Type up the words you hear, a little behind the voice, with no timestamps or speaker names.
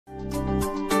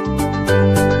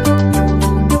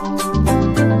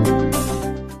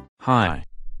Hi.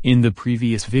 In the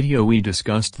previous video we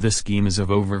discussed the schemas of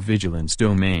overvigilance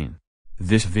domain.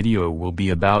 This video will be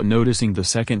about noticing the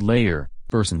second layer,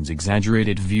 person's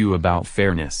exaggerated view about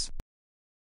fairness.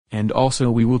 And also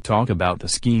we will talk about the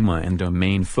schema and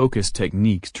domain focus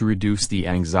techniques to reduce the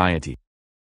anxiety.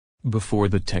 Before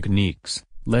the techniques,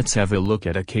 let's have a look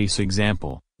at a case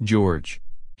example. George.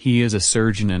 He is a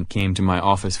surgeon and came to my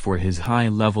office for his high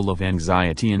level of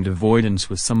anxiety and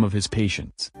avoidance with some of his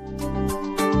patients.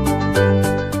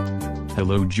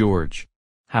 Hello George.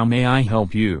 How may I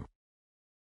help you?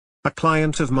 A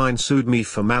client of mine sued me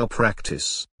for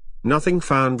malpractice. Nothing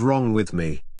found wrong with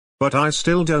me. But I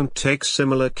still don't take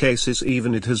similar cases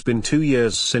even it has been 2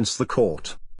 years since the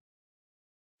court.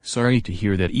 Sorry to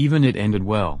hear that even it ended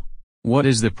well. What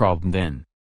is the problem then?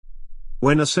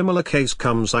 When a similar case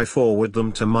comes I forward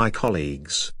them to my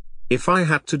colleagues. If I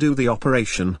had to do the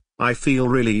operation, I feel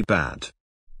really bad.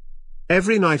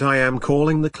 Every night I am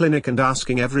calling the clinic and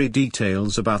asking every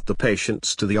details about the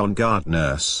patients to the on-guard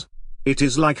nurse. It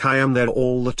is like I am there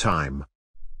all the time.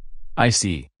 I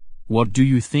see. What do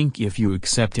you think if you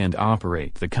accept and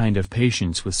operate the kind of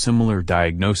patients with similar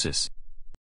diagnosis?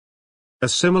 A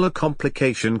similar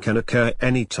complication can occur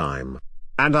anytime.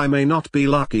 And I may not be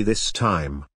lucky this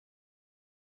time.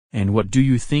 And what do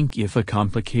you think if a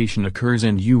complication occurs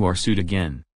and you are sued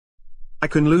again? I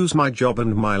can lose my job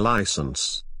and my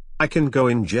license. I can go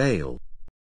in jail.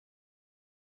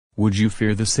 Would you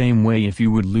fear the same way if you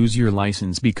would lose your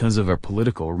license because of a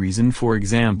political reason, for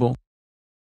example?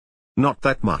 Not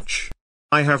that much.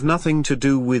 I have nothing to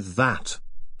do with that.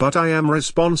 But I am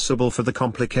responsible for the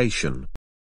complication.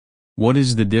 What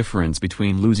is the difference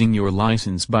between losing your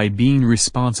license by being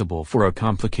responsible for a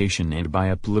complication and by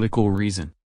a political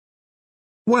reason?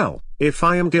 Well, if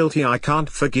I am guilty I can't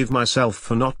forgive myself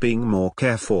for not being more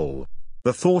careful.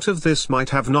 The thought of this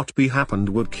might have not be happened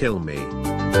would kill me.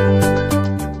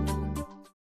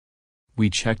 We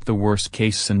checked the worst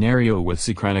case scenario with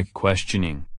Socratic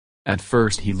questioning. At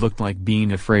first he looked like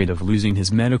being afraid of losing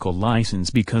his medical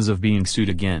license because of being sued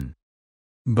again.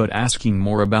 But asking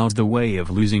more about the way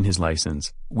of losing his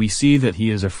license, we see that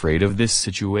he is afraid of this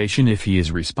situation if he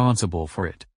is responsible for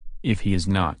it. If he is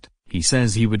not, he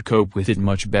says he would cope with it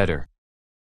much better.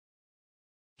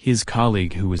 His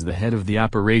colleague who is the head of the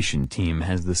operation team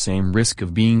has the same risk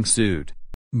of being sued.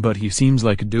 But he seems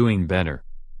like doing better.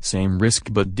 Same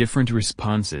risk but different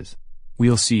responses.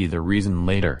 We'll see the reason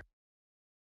later.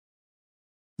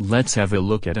 Let's have a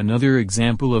look at another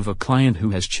example of a client who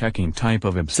has checking type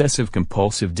of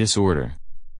obsessive-compulsive disorder.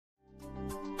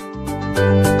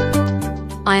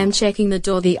 I am checking the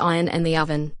door, the iron and the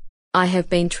oven. I have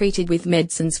been treated with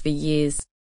medicines for years.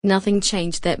 Nothing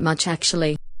changed that much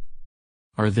actually.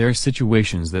 Are there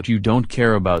situations that you don't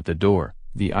care about the door,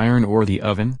 the iron or the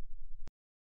oven?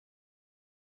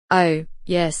 Oh,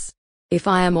 yes. If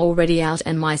I am already out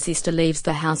and my sister leaves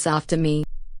the house after me.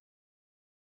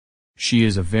 She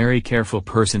is a very careful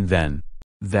person then.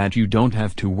 That you don't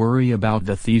have to worry about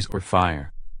the thieves or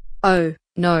fire. Oh,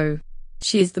 no.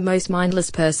 She is the most mindless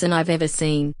person I've ever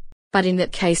seen. But in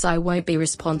that case I won't be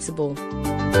responsible.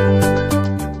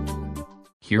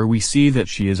 Here we see that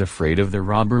she is afraid of the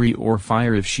robbery or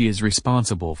fire if she is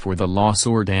responsible for the loss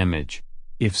or damage.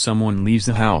 If someone leaves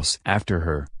the house after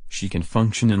her, she can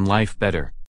function in life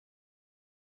better.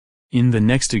 In the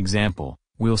next example,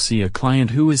 we'll see a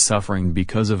client who is suffering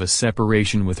because of a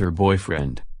separation with her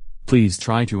boyfriend. Please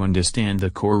try to understand the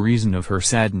core reason of her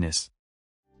sadness.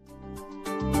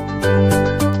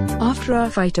 After our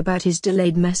fight about his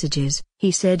delayed messages,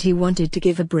 he said he wanted to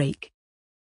give a break.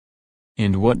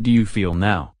 And what do you feel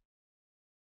now?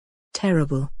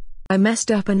 Terrible. I messed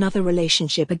up another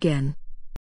relationship again.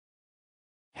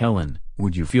 Helen,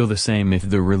 would you feel the same if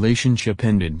the relationship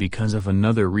ended because of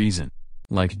another reason?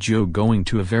 Like Joe going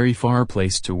to a very far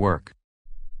place to work?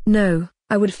 No,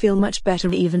 I would feel much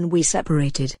better even we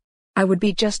separated. I would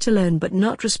be just alone but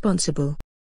not responsible.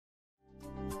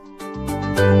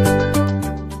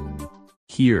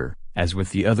 Here, as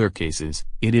with the other cases,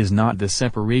 it is not the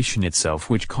separation itself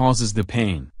which causes the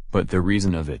pain, but the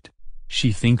reason of it.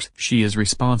 She thinks she is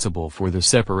responsible for the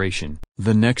separation.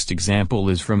 The next example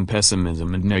is from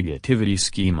pessimism and negativity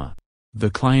schema. The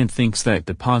client thinks that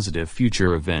the positive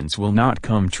future events will not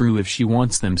come true if she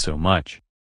wants them so much.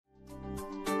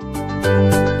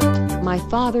 My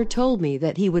father told me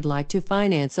that he would like to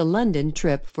finance a London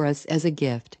trip for us as a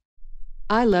gift.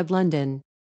 I love London.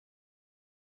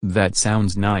 That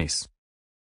sounds nice.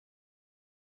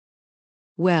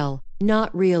 Well,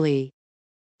 not really.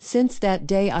 Since that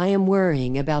day I am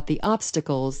worrying about the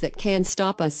obstacles that can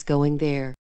stop us going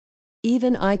there.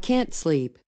 Even I can't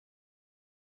sleep.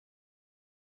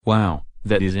 Wow,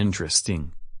 That is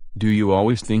interesting. Do you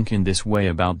always think in this way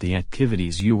about the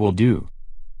activities you will do?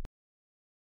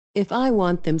 If I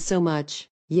want them so much,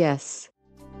 yes.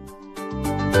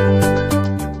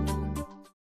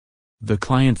 The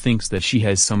client thinks that she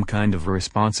has some kind of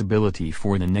responsibility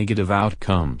for the negative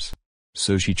outcomes.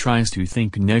 So she tries to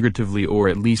think negatively or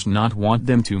at least not want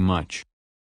them too much.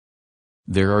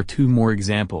 There are two more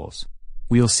examples.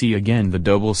 We'll see again the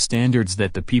double standards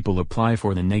that the people apply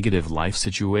for the negative life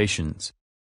situations.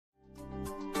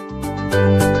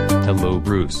 Hello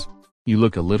Bruce. You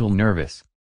look a little nervous.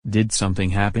 Did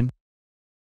something happen?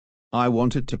 I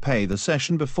wanted to pay the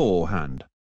session beforehand.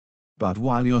 But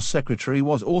while your secretary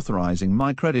was authorizing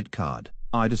my credit card,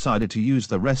 I decided to use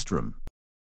the restroom.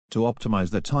 To optimize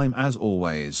the time as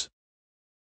always.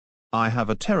 I have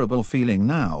a terrible feeling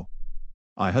now.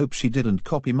 I hope she didn't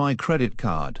copy my credit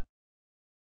card.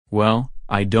 Well,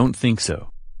 I don't think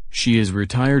so. She is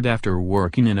retired after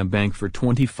working in a bank for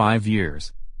 25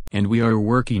 years. And we are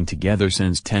working together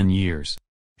since 10 years.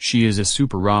 She is a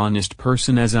super honest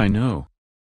person as I know.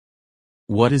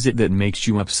 What is it that makes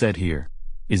you upset here?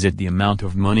 Is it the amount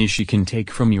of money she can take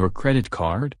from your credit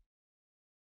card?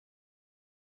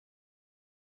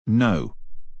 No.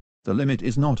 The limit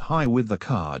is not high with the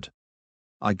card.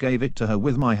 I gave it to her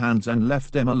with my hands and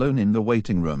left them alone in the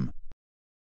waiting room.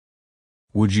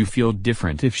 Would you feel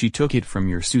different if she took it from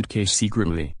your suitcase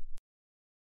secretly?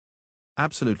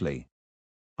 Absolutely.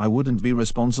 I wouldn't be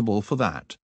responsible for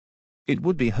that. It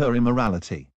would be her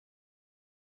immorality.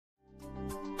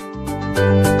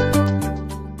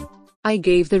 I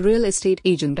gave the real estate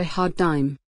agent a hard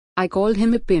time. I called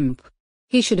him a pimp.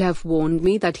 He should have warned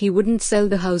me that he wouldn't sell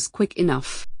the house quick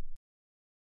enough.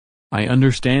 I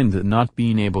understand that not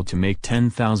being able to make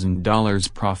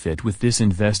 $10,000 profit with this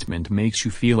investment makes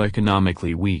you feel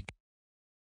economically weak.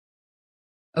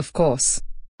 Of course.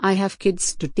 I have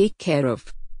kids to take care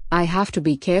of. I have to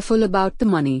be careful about the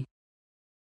money.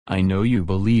 I know you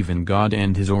believe in God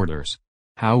and His orders.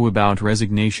 How about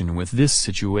resignation with this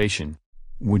situation?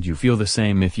 Would you feel the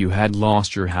same if you had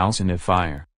lost your house in a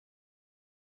fire?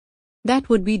 That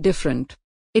would be different.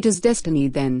 It is destiny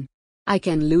then. I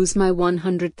can lose my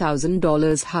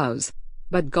 $100,000 house,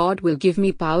 but God will give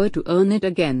me power to earn it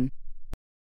again.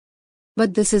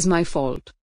 But this is my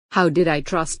fault. How did I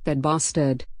trust that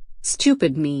bastard?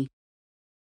 Stupid me.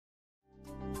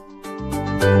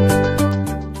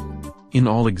 In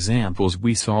all examples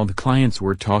we saw the clients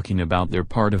were talking about their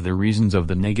part of the reasons of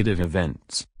the negative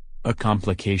events. A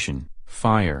complication,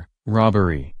 fire,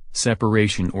 robbery,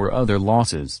 separation or other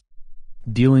losses.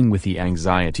 Dealing with the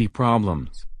anxiety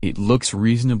problems, it looks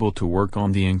reasonable to work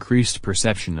on the increased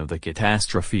perception of the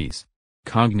catastrophes.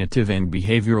 Cognitive and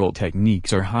behavioral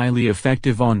techniques are highly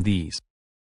effective on these.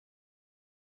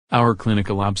 Our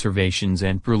clinical observations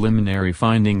and preliminary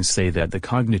findings say that the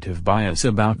cognitive bias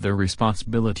about the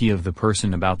responsibility of the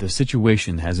person about the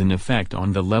situation has an effect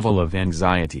on the level of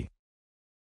anxiety.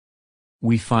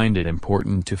 We find it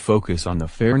important to focus on the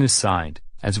fairness side,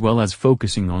 as well as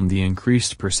focusing on the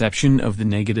increased perception of the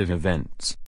negative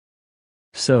events.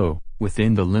 So,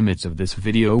 within the limits of this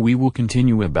video we will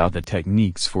continue about the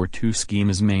techniques for two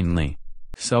schemas mainly: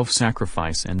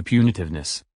 self-sacrifice and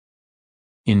punitiveness.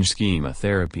 In schema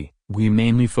therapy, we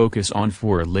mainly focus on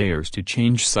 4 layers to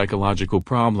change psychological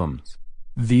problems.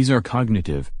 These are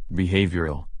cognitive,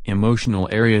 behavioral, emotional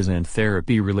areas and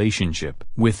therapy relationship.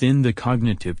 Within the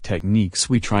cognitive techniques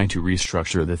we try to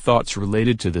restructure the thoughts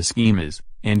related to the schemas,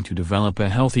 and to develop a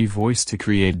healthy voice to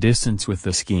create distance with the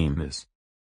schemas.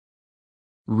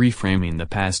 Reframing the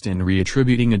past and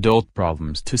reattributing adult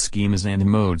problems to schemas and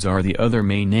modes are the other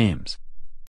main aims.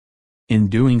 In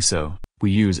doing so,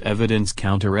 we use evidence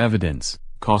counter-evidence,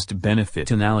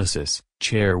 cost-benefit analysis,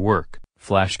 chair work,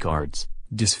 flashcards,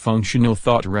 dysfunctional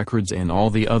thought records and all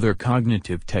the other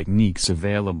cognitive techniques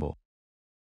available.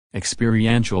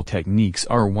 Experiential techniques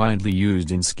are widely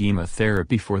used in schema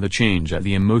therapy for the change at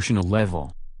the emotional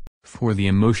level. For the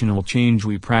emotional change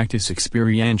we practice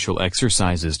experiential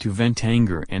exercises to vent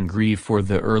anger and grief for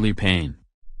the early pain.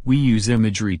 We use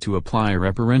imagery to apply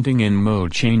reparenting and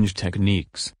mode change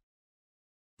techniques.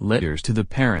 Letters to the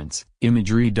parents,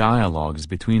 imagery dialogues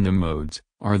between the modes,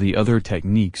 are the other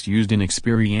techniques used in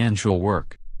experiential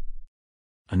work.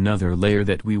 Another layer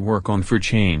that we work on for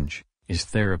change is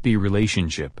therapy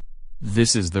relationship.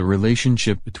 This is the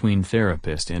relationship between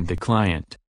therapist and the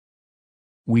client.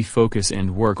 We focus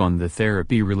and work on the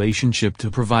therapy relationship to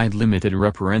provide limited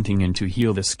reparenting and to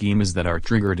heal the schemas that are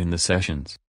triggered in the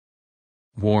sessions.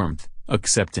 Warmth,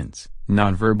 acceptance,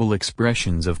 nonverbal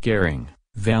expressions of caring,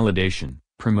 validation,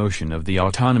 promotion of the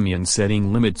autonomy and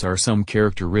setting limits are some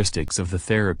characteristics of the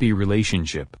therapy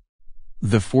relationship.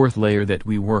 The fourth layer that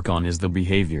we work on is the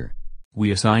behavior.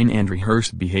 We assign and rehearse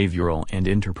behavioral and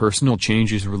interpersonal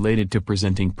changes related to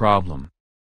presenting problem.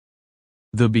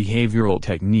 The behavioral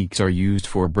techniques are used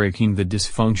for breaking the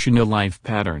dysfunctional life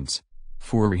patterns.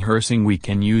 For rehearsing we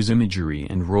can use imagery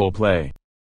and role play.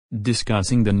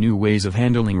 Discussing the new ways of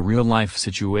handling real-life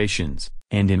situations,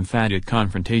 and emphatic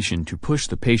confrontation to push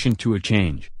the patient to a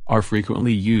change, are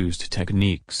frequently used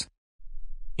techniques.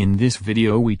 In this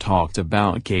video we talked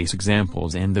about case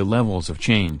examples and the levels of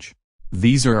change.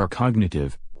 These are our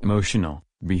cognitive, emotional,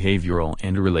 behavioral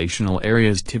and relational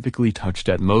areas typically touched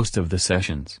at most of the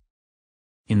sessions.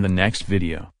 In the next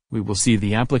video, we will see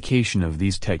the application of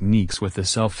these techniques with the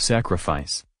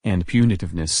self-sacrifice and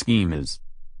punitiveness schemas.